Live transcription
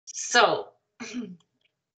So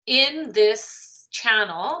in this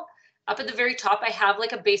channel, up at the very top, I have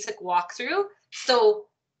like a basic walkthrough. So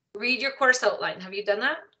read your course outline. Have you done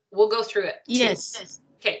that? We'll go through it. Yes.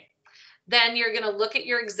 Okay. Then you're going to look at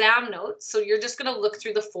your exam notes. So you're just going to look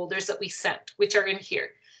through the folders that we sent, which are in here.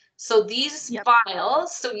 So these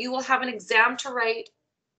files, so you will have an exam to write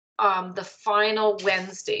the final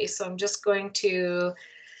Wednesday. So I'm just going to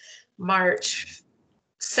March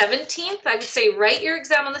 17th. I would say write your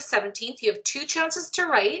exam on the 17th. You have 2 chances to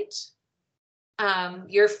write.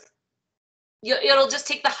 It'll just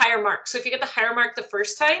take the higher mark. So if you get the higher mark the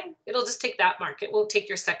first time, it'll just take that mark. It won't take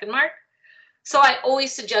your second mark. So I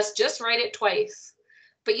always suggest just write it twice,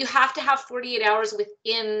 but you have to have 48 hours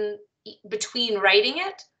between writing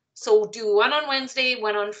it. So do one on Wednesday,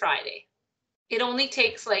 one on Friday. It only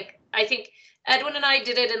takes like, I think Edwin and I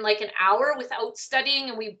did it in like an hour without studying,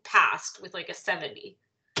 and we passed with like a 70.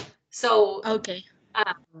 So, okay.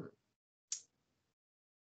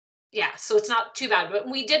 Yeah, so it's not too bad, but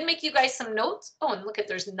we did make you guys some notes. Oh, and look at,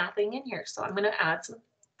 there's nothing in here. So I'm going to add some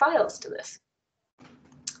files to this.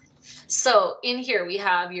 So in here we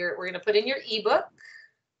have we're going to put in your ebook.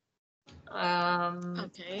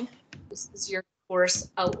 Okay. This is your course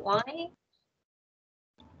outline.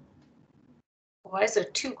 Why is there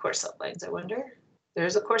 2 course outlines, I wonder?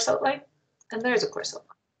 There's a course outline, and there's a course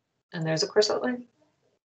outline, and there's a course outline.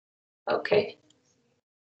 Okay.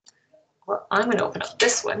 Well, I'm going to open up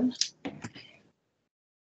this one.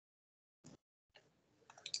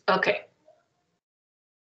 Okay.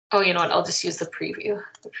 Oh, you know what? I'll just use the preview.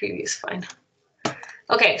 The preview is fine.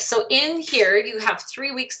 Okay, so in here you have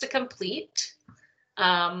 3 weeks to complete.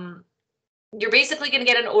 You're basically going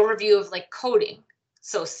to get an overview of like coding.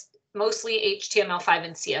 So mostly HTML5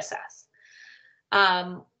 and CSS.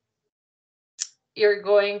 You're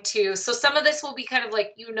going to, so some of this will be kind of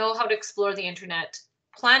like, how to explore the internet,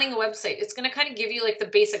 planning a website. It's going to kind of give you like the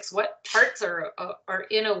basics. What parts are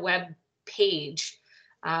in a web page?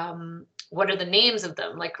 What are the names of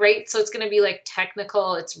them? Like, right? So it's going to be like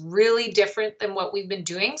technical. It's really different than what we've been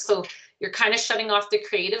doing. So you're kind of shutting off the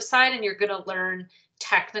creative side and you're going to learn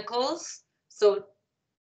technicals. So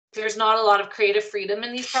there's not a lot of creative freedom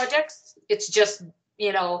in these projects. It's just,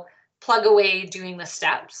 plug away doing the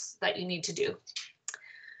steps that you need to do.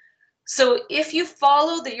 So if you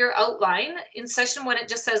follow your outline in session 1, it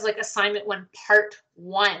just says like assignment 1, part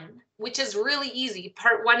 1, which is really easy.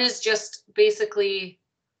 Part 1 is just basically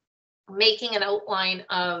making an outline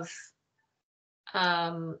of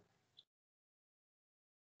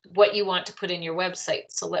what you want to put in your website.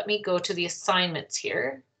 So let me go to the assignments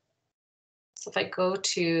here. So if I go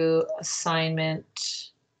to assignment,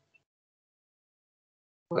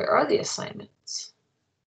 where are the assignments?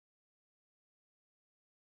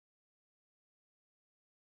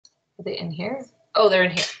 Are they in here? Oh, they're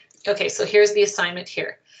in here. Okay, so here's the assignment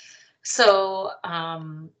here. So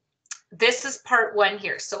this is part 1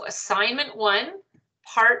 here. So assignment 1,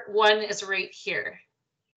 part 1 is right here.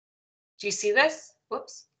 Do you see this?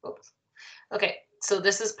 Whoops. Okay, so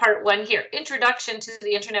this is part 1 here. Introduction to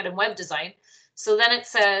the Internet and Web Design. So then it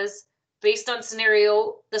says, based on the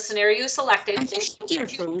scenario selected. I think you're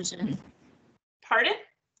frozen. Pardon?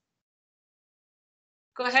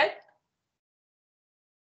 Go ahead.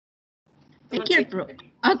 I think you're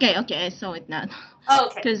okay, I saw it now. Oh,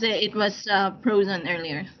 okay. Because it was frozen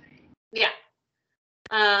earlier. Yeah.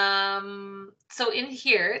 So in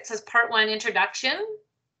here, it says part 1, introduction.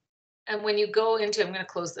 And when you go into, I'm going to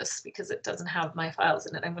close this because it doesn't have my files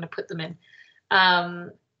in it. I'm going to put them in.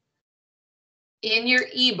 In your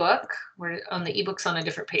ebook, we're on the ebook's on a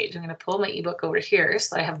different page. I'm going to pull my ebook over here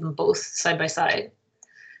so I have them both side by side.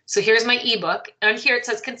 So here's my ebook. On here it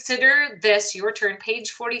says, consider this your turn,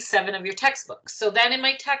 page 47 of your textbook. So then in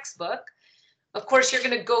my textbook, of course, you're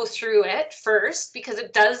going to go through it first because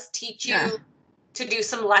it does teach you to do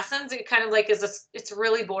some lessons. It kind of like it's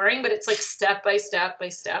really boring, but it's like step by step by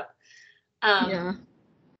step.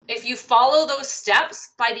 If you follow those steps,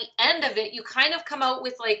 by the end of it, you kind of come out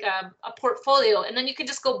with like a portfolio, and then you can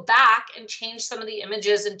just go back and change some of the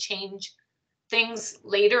images and change things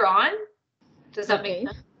later on. Does that make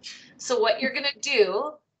sense? So what you're going to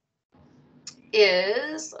do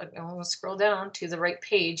is, I'm going to scroll down to the right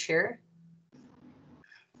page here.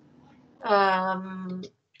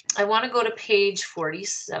 I want to go to page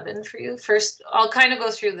 47 for you. First, I'll kind of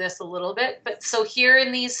go through this a little bit, but so here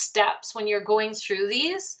in these steps, when you're going through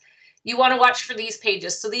these, you want to watch for these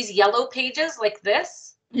pages. So these yellow pages like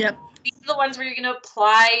this, these are the ones where you're going to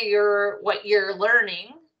apply what you're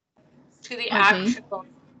learning to the actual,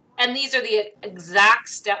 and these are the exact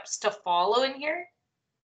steps to follow in here.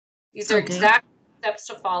 These are exact steps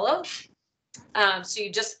to follow. So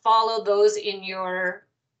you just follow those in your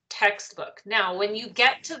textbook. Now, when you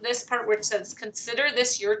get to this part where it says, consider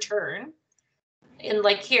this your turn, in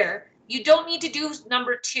like here, you don't need to do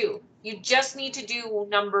number 2. You just need to do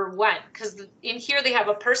number 1, because in here they have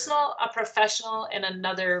a personal, a professional, and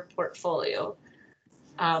another portfolio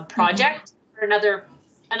project, or another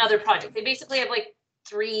project. They basically have like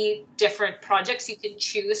 3 different projects you can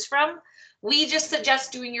choose from. We just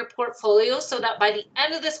suggest doing your portfolio so that by the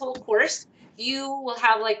end of this whole course, you will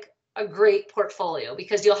have like a great portfolio,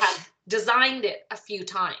 because you'll have designed it a few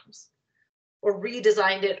times, or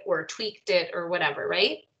redesigned it, or tweaked it, or whatever,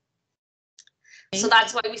 right? So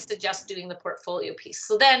that's why we suggest doing the portfolio piece.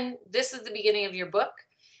 So then this is the beginning of your book.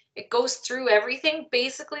 It goes through everything.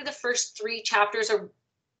 Basically, the first 3 chapters are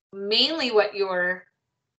mainly what your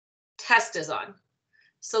test is on.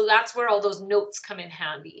 So that's where all those notes come in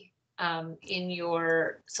handy.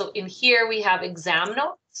 So in here we have exam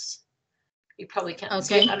notes. You probably can't.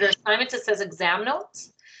 Okay. So under assignments, it says exam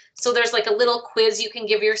notes. So there's like a little quiz you can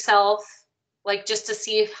give yourself, like just to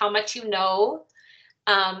see how much you know.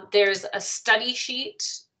 There's a study sheet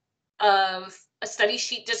just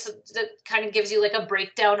that kind of gives you like a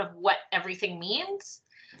breakdown of what everything means.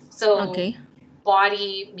 So Okay.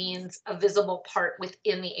 body means a visible part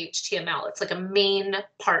within the HTML. It's like a main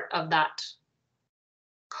part of that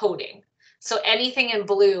coding. So anything in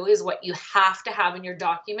blue is what you have to have in your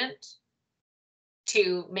document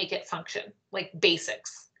to make it function, like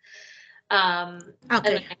basics. And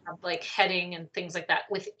then I have like heading and things like that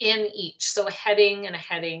within each. So a heading and a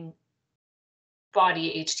heading,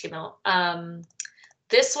 body HTML.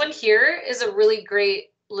 This one here is a really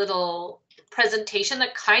great little presentation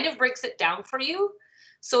that kind of breaks it down for you.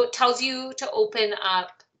 So it tells you to open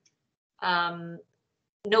up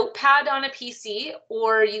Notepad on a PC,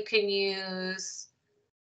 or you can use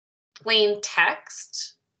plain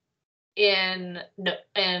text in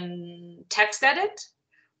TextEdit,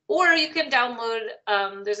 or you can download,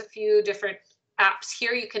 there's a few different apps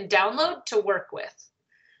here you can download to work with.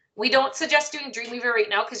 We don't suggest doing Dreamweaver right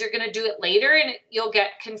now because you're going to do it later and you'll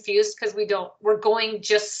get confused, because we're going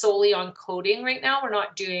just solely on coding right now. We're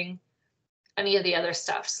not doing any of the other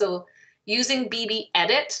stuff. So using BB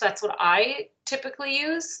Edit, that's what I typically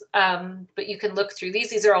use. But you can look through these.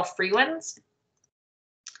 These are all free ones.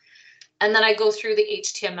 And then I go through the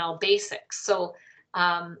HTML basics. So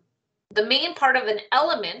the main part of an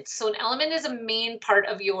element, so an element is a main part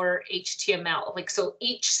of your HTML. Like, so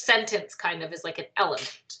each sentence kind of is like an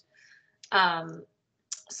element.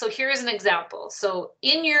 So here's an example. So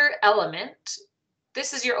in your element,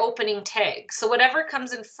 this is your opening tag. So whatever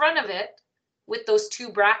comes in front of it with those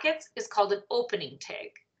 2 brackets is called an opening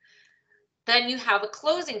tag. Then you have a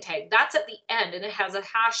closing tag. That's at the end, and it has a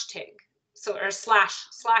hashtag. So, or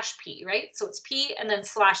slash P, right? So it's P and then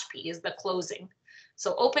 /P is the closing.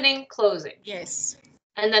 So opening, closing. Yes.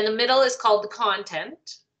 And then the middle is called the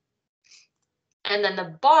content. And then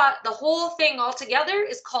the whole thing all together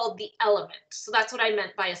is called the element. So that's what I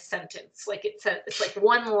meant by a sentence. Like it said, it's like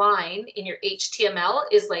one line in your HTML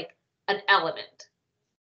is like an element.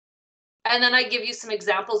 And then I give you some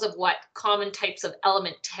examples of what common types of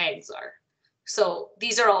element tags are. So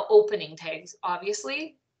these are all opening tags,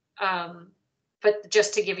 obviously, but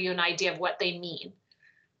just to give you an idea of what they mean.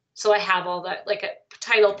 So I have all that, like a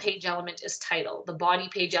title page element is title, the body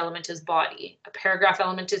page element is body, a paragraph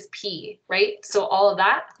element is P, right? So all of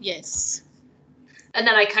that. Yes. And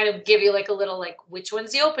then I kind of give you like a little, like, which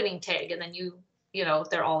one's the opening tag? And then you know,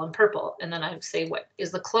 they're all in purple. And then I would say, what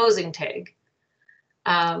is the closing tag?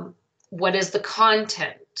 What is the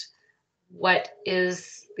content? What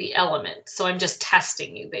is the element? So I'm just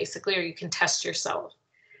testing you basically, or you can test yourself.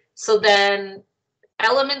 So then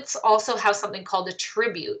elements also have something called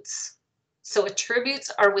attributes. So attributes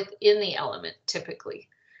are within the element typically.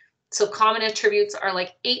 So common attributes are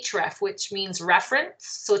like href, which means reference.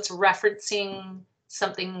 So it's referencing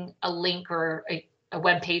something, a link or a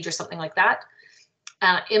web page or something like that.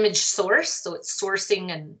 Image source, so it's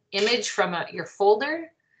sourcing an image from your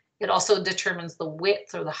folder. It also determines the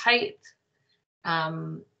width or the height.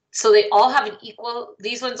 So they all have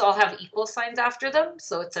these ones all have equal signs after them.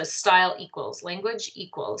 So it says style equals, language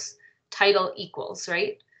equals, title equals,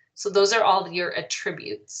 right? So those are all your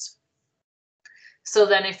attributes. So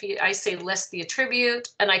then if I say list the attribute,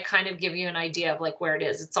 and I kind of give you an idea of like where it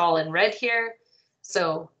is. It's all in red here.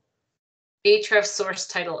 So href source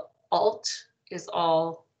title alt is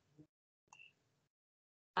all.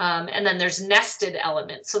 And then there's nested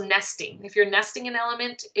elements. So nesting, if you're nesting an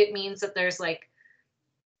element, it means that there's like,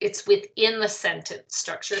 it's within the sentence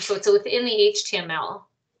structure. So it's within the HTML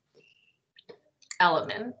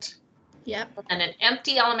element. Yep. And an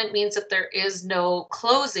empty element means that there is no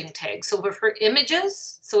closing tag. So for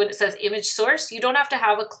images, so when it says image source, you don't have to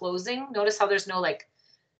have a closing. Notice how there's no like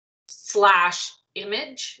slash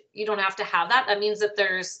image. You don't have to have that. That means that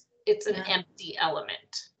it's an empty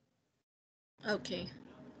element. Okay.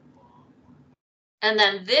 And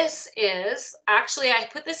then this is, actually, I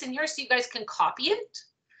put this in here so you guys can copy it.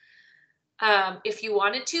 If you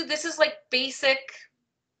wanted to. This is like basic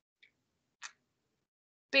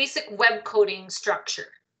web coding structure.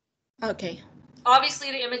 Okay.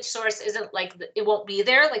 Obviously the image source isn't like, it won't be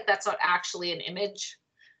there. Like that's not actually an image.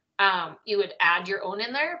 You would add your own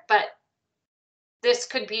in there, but this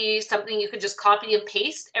could be something you could just copy and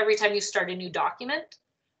paste every time you start a new document.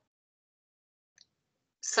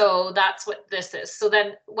 So that's what this is. So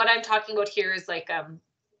then what I'm talking about here is like,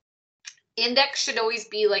 index should always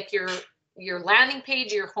be like your landing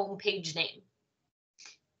page, your home page name.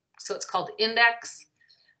 So it's called index.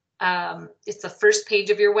 It's the first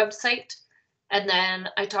page of your website. And then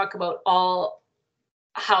I talk about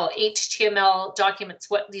how HTML documents,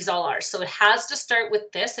 what these all are. So it has to start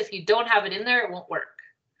with this. If you don't have it in there, it won't work.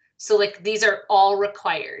 So like these are all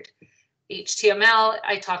required. HTML,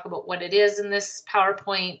 I talk about what it is in this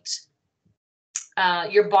PowerPoint.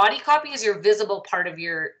 Your body copy is your visible part of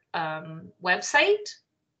your website.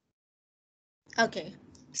 Okay.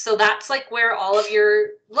 So that's like where all of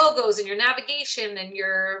your logos and your navigation and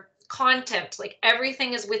your content, like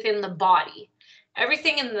everything is within the body.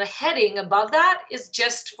 Everything in the heading above that is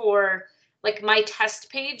just for, like my test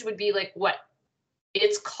page would be like what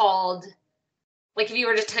it's called. Like if you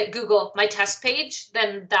were to Google my test page,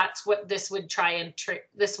 then that's what this would try and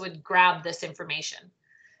this would grab this information.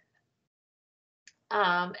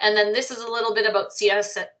 And then this is a little bit about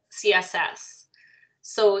CSS.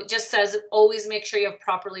 So it just says always make sure you have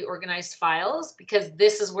properly organized files, because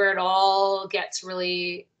this is where it all gets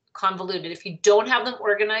really convoluted. If you don't have them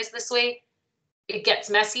organized this way, it gets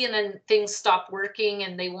messy and then things stop working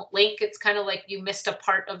and they won't link. It's kind of like you missed a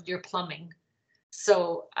part of your plumbing.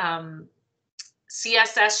 So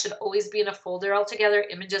CSS should always be in a folder altogether.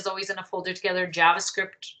 Images always in a folder together.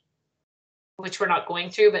 JavaScript, which we're not going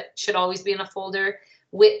through, but should always be in a folder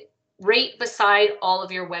with right beside all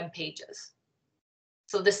of your web pages.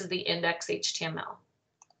 So this is the index HTML.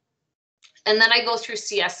 And then I go through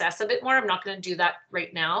CSS a bit more. I'm not going to do that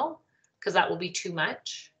right now because that will be too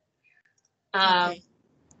much. Okay.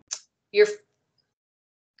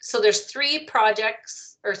 So there's 3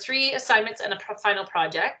 projects or 3 assignments and a final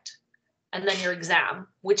project, and then your exam,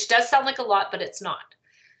 which does sound like a lot, but it's not.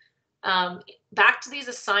 Back to these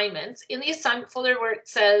assignments, in the assignment folder where it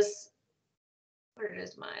says, where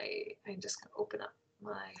is I'm just gonna open up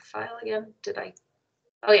my file again.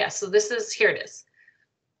 Oh yeah, so this is, here it is.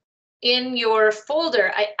 In your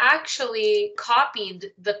folder, I actually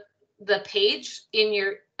copied the page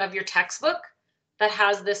of your textbook that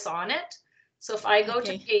has this on it. So if I go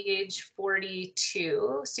to page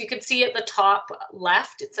 42, so you can see at the top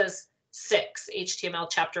left, it says 6, HTML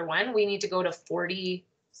chapter 1. We need to go to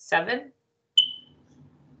 47.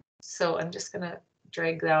 So I'm just gonna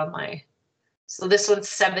drag down so this one's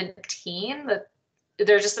 17.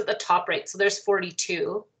 They're just at the top right. So there's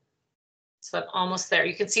 42. So I'm almost there.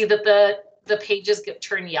 You can see that the pages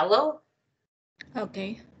turn yellow.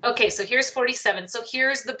 Okay. Okay, so here's 47. So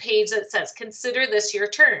here's the page that says, consider this your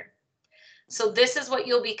turn. So this is what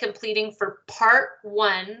you'll be completing for part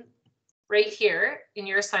 1 right here in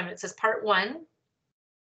your assignment. It says part 1.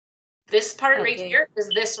 This part right here is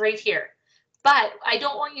this right here. But I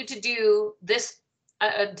don't want you to do this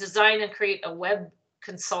design and create a web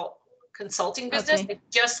consulting business. I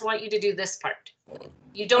just want you to do this part.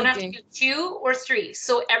 You don't have to do 2 or 3.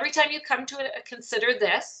 So every time you come to consider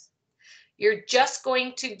this, you're just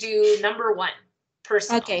going to do number 1,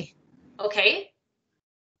 personal. Okay. Okay?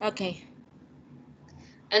 Okay.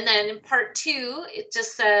 And then in part 2, it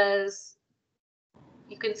just says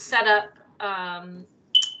you can set up,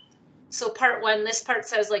 so part 1, this part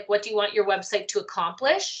says like, what do you want your website to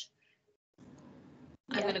accomplish?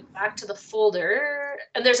 Yeah. I'm going to go back to the folder,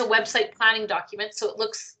 and there's a website planning document. So it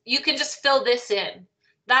looks, you can just fill this in.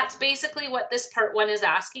 That's basically what this part 1 is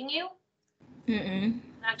asking you.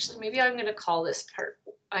 Actually, maybe I'm going to call this part,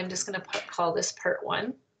 I'm just going to call this part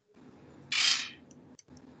 1.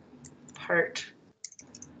 Part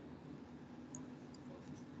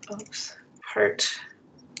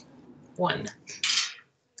 1.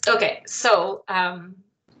 Okay, so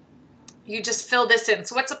you just fill this in.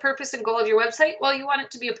 So what's the purpose and goal of your website? Well, you want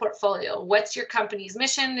it to be a portfolio. What's your company's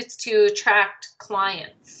mission? It's to attract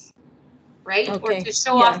clients, right? Or to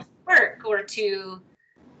show off work, or to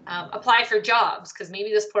Apply for jobs, because maybe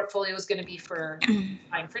this portfolio is going to be for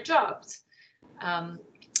applying for jobs.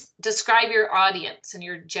 Describe your audience and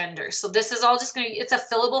your gender. So this is all just going to, it's a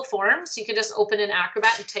fillable form. So you can just open an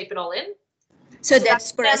Acrobat and type it all in. So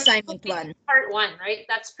that's for assignment 1. Part 1, right?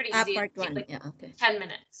 That's pretty easy. Part 1, like, yeah, okay. 10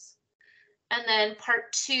 minutes. And then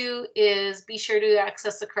part 2 is be sure to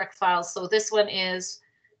access the correct files. So this one is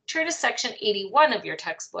turn to section 81 of your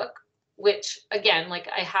textbook, which again, like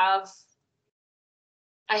I have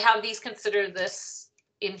these considered this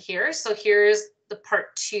in here. So here's the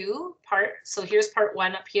part 2 part. So here's part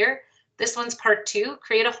 1 up here. This one's part 2.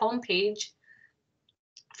 Create a home page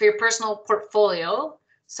for your personal portfolio.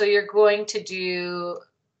 So you're going to do,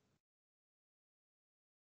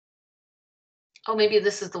 oh, maybe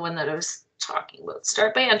this is the one that I was talking about.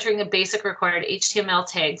 Start by entering the basic required HTML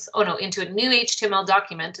tags, into a new HTML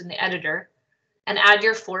document in the editor and add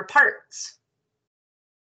your 4 parts.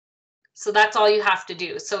 So that's all you have to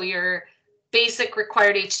do. So your basic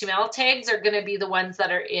required HTML tags are going to be the ones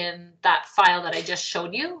that are in that file that I just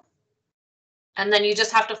showed you. And then you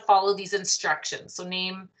just have to follow these instructions. So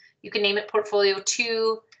you can name it portfolio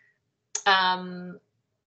 2,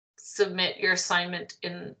 submit your assignment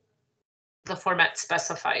in the format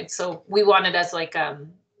specified. So we want it as like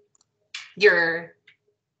your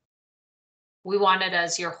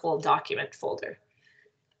whole document folder.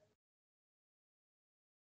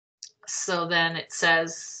 So then it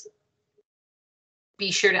says,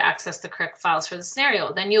 be sure to access the correct files for the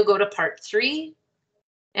scenario. Then you'll go to part 3,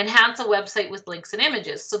 enhance a website with links and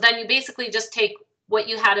images. So then you basically just take what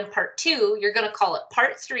you had in part 2, you're going to call it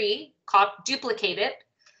part 3, duplicate it,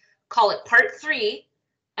 call it part 3,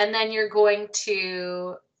 and then you're going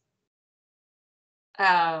to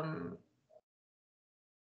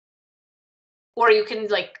or you can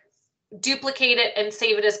like duplicate it and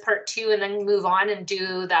save it as part 2 and then move on and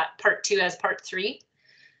do that part 2 as part 3.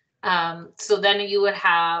 So then you would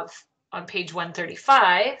have on page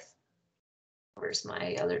 135, where's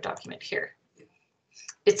my other document here?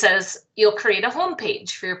 It says you'll create a home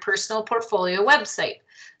page for your personal portfolio website.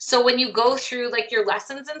 So when you go through like your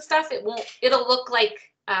lessons and stuff, it'll look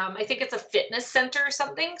like, I think it's a fitness center or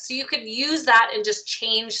something. So you could use that and just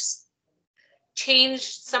change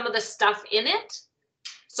some of the stuff in it.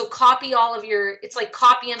 So copy all of it's like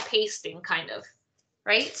copy and pasting kind of,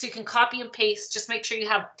 right? So you can copy and paste, just make sure you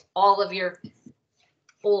have all of your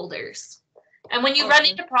folders. And when you run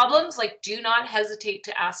into problems, like do not hesitate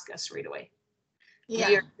to ask us right away. Yeah,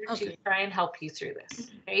 we are here to try and help you through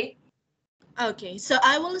this, okay? Okay, so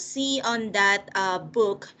I will see on that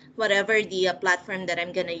book, whatever the platform that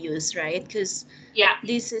I'm gonna use, right? Because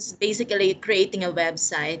this is basically creating a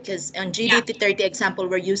website. Because on GDT30 example,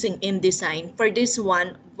 we're using InDesign. For this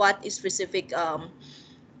one, what specific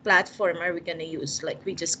platform are we gonna use? Like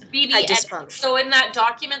we just Edit. So in that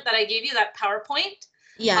document that I gave you, that PowerPoint,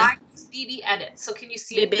 I use BB Edit. So can you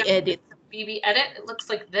see BB Edit? BB Edit. It looks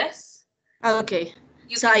like this. Okay.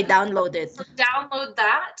 So I download it. So download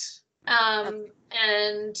that.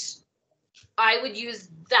 And I would use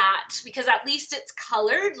that because at least it's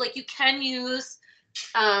colored. Like you can use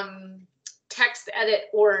text edit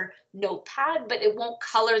or notepad, but it won't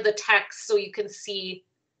color the text so you can see.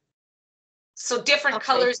 So different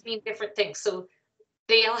colors mean different things. So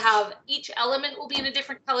they'll have, each element will be in a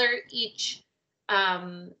different color. Each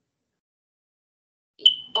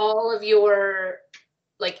all of your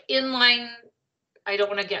like inline, I don't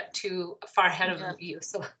want to get too far ahead of you.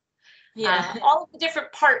 So all of the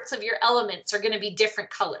different parts of your elements are going to be different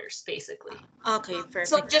colors, basically. Okay, perfect.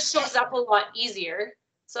 So it just shows up a lot easier.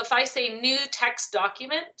 So if I say new text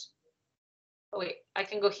document, oh wait, I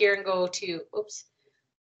can go here and go to,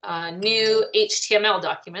 new HTML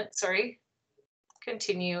document, sorry.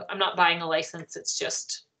 Continue. I'm not buying a license. It's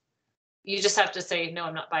just, you just have to say, no,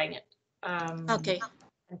 I'm not buying it. Okay.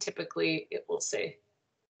 And typically it will say,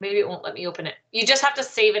 maybe it won't let me open it. You just have to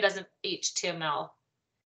save it as an HTML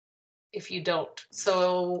if you don't.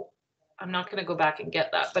 So I'm not going to go back and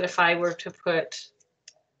get that. But if I were to put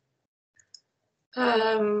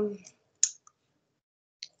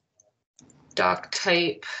doc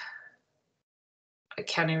type, I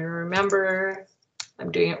can't even remember.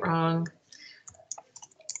 I'm doing it wrong.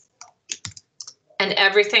 And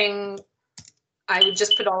everything, I would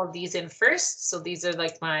just put all of these in first. So these are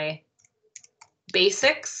like my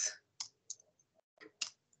basics.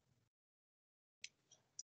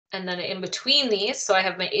 And then in between these, so I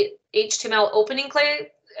have my HTML opening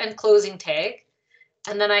and closing tag.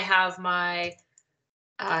 And then I have my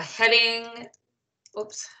heading,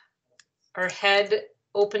 or head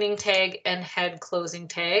opening tag and head closing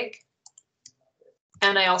tag.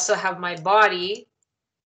 And I also have my body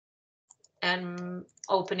and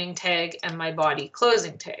opening tag and my body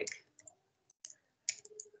closing tag.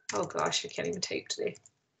 Oh gosh, I can't even type today.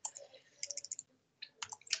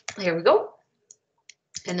 Here we go.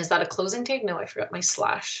 And is that a closing tag? No, I forgot my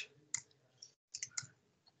slash.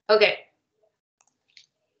 Okay.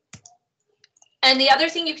 And the other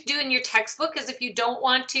thing you can do in your textbook is if you don't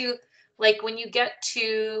want to, like when you get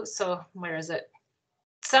to, so where is it?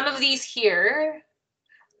 Some of these here,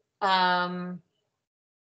 oh,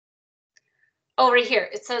 right here,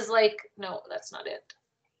 it says like, no, that's not it.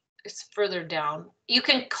 It's further down. You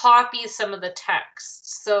can copy some of the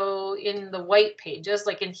text. So in the white pages,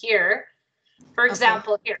 like in here, for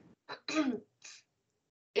example, here,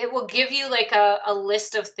 it will give you like a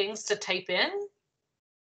list of things to type in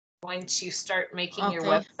once you start making your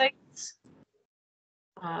websites.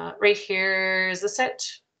 Right here, is this it?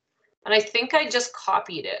 And I think I just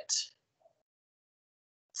copied it.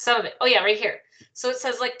 Some of it. Oh yeah, right here. So it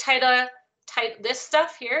says like type this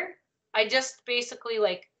stuff here. I just basically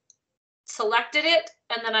like selected it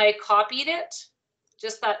and then I copied it,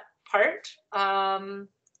 just that part.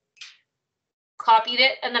 Copied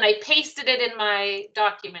it and then I pasted it in my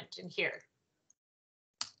document in here.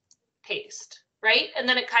 Paste, right? And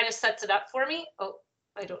then it kind of sets it up for me. Oh,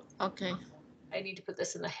 I don't. Okay. I need to put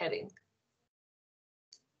this in the heading.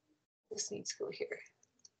 This needs to go here.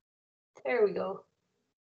 There we go.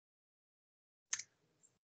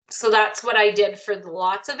 So that's what I did for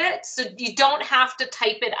lots of it. So you don't have to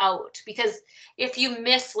type it out, because if you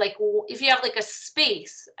miss, like if you have like a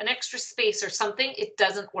space, an extra space or something, it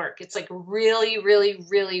doesn't work. It's like really, really,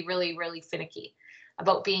 really, really, really finicky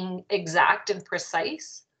about being exact and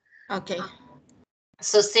precise. Okay.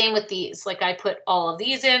 So same with these, like I put all of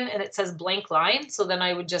these in and it says blank line. So then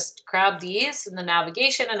I would just grab these in the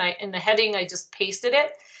navigation and in the heading, I just pasted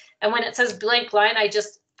it. And when it says blank line, I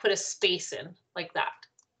just put a space in like that.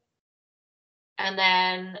 And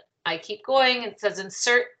then I keep going. It says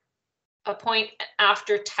insert a point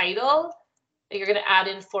after title. You're going to add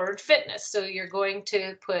in forward fitness. So you're going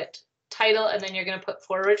to put title and then you're going to put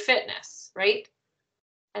forward fitness, right?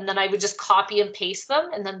 And then I would just copy and paste them.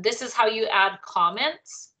 And then this is how you add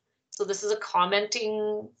comments. So this is a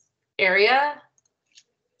commenting area.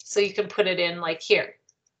 So you can put it in like here.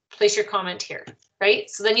 Place your comment here, right?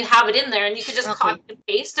 So then you have it in there and you can just copy and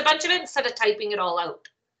paste a bunch of it instead of typing it all out.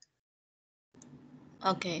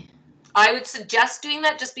 Okay. I would suggest doing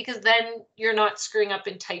that just because then you're not screwing up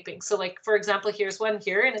in typing. So like, for example, here's one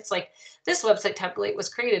here and it's like, this website template was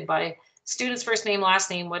created by student's first name, last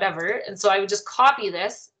name, whatever. And so I would just copy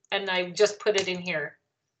this and I would just put it in here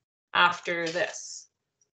after this.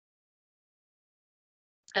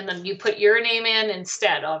 And then you put your name in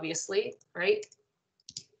instead, obviously, right?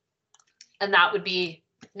 And that would be,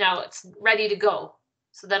 now it's ready to go.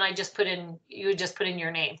 So then I just put in, you would just put in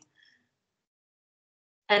your name.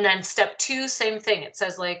 And then step 2, same thing. It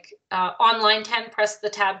says like on line 10, press the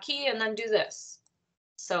tab key and then do this.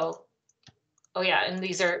 So, oh yeah, and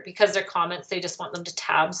these are, because they're comments, they just want them to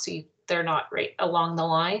tab so they're not right along the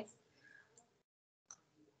line.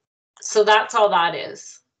 So that's all that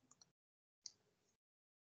is.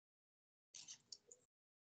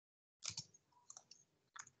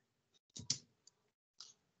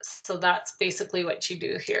 So that's basically what you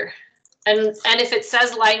do here. And if it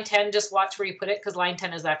says line 10, just watch where you put it because line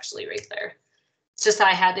 10 is actually right there. It's just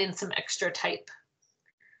I had in some extra type.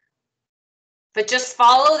 But just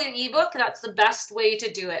follow the ebook. That's the best way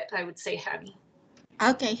to do it, I would say, Honey.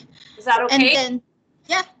 Okay. Is that okay? And then,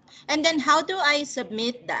 yeah. And then how do I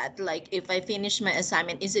submit that? Like if I finish my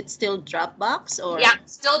assignment, is it still Dropbox or? Yeah,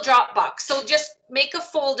 still Dropbox. So just make a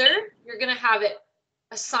folder. You're going to have it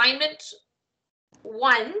assignment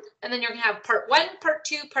 1, and then you're going to have part 1, part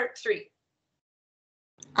 2, part 3.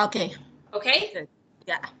 Okay. Okay? Good.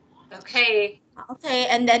 Yeah. Okay. Okay,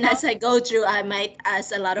 and then as I go through, I might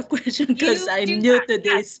ask a lot of questions because I'm new to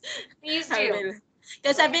this. Yes, please do.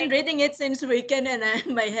 Because I've been reading it since weekend, and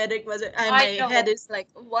my headache was. My head is like,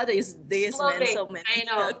 what is this, man? So many. I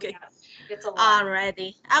know. Okay. Yeah, it's a lot.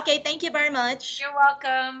 Alrighty. Okay. Thank you very much. You're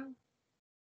welcome.